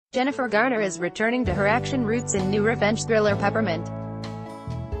Jennifer Garner is returning to her action roots in new revenge thriller Peppermint.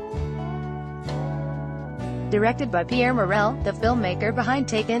 Directed by Pierre Morel, the filmmaker behind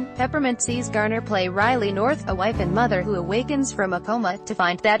Taken, Peppermint sees Garner play Riley North, a wife and mother who awakens from a coma to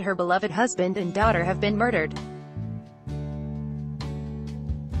find that her beloved husband and daughter have been murdered.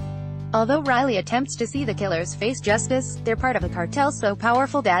 Although Riley attempts to see the killers face justice, they're part of a cartel so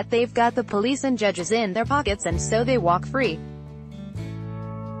powerful that they've got the police and judges in their pockets, and so they walk free.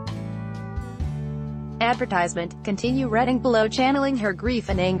 Advertisement. Continue reading below. Channeling her grief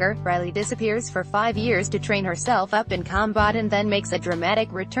and anger, Riley disappears for 5 years to train herself up in combat and then makes a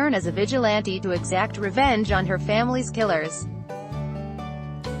dramatic return as a vigilante to exact revenge on her family's killers.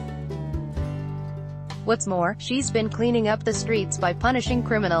 What's more, she's been cleaning up the streets by punishing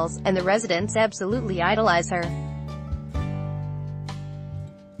criminals, and the residents absolutely idolize her.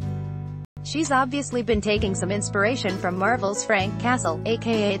 She's obviously been taking some inspiration from Marvel's Frank Castle,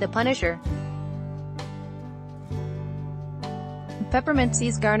 aka the Punisher. Peppermint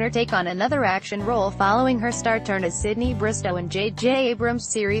sees Garner take on another action role following her star turn as Sydney Bristow in J.J. Abrams'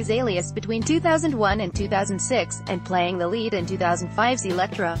 series Alias between 2001 and 2006, and playing the lead in 2005's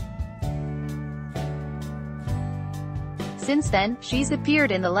Elektra. Since then, she's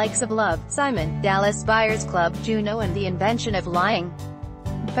appeared in the likes of Love, Simon, Dallas Buyers Club, Juno and The Invention of Lying.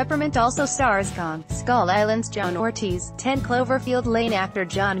 Peppermint also stars Kong, Skull Island's John Ortiz, 10 Cloverfield Lane actor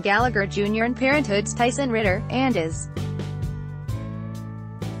John Gallagher Jr. and Parenthood's Tyson Ritter, and is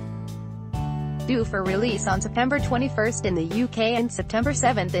due for release on September 21st in the UK and September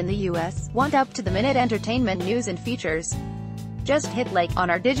 7th in the US. Want up-to-the-minute entertainment news and features? Just hit like on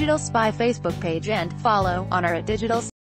our Digital Spy Facebook page and follow on our @Digital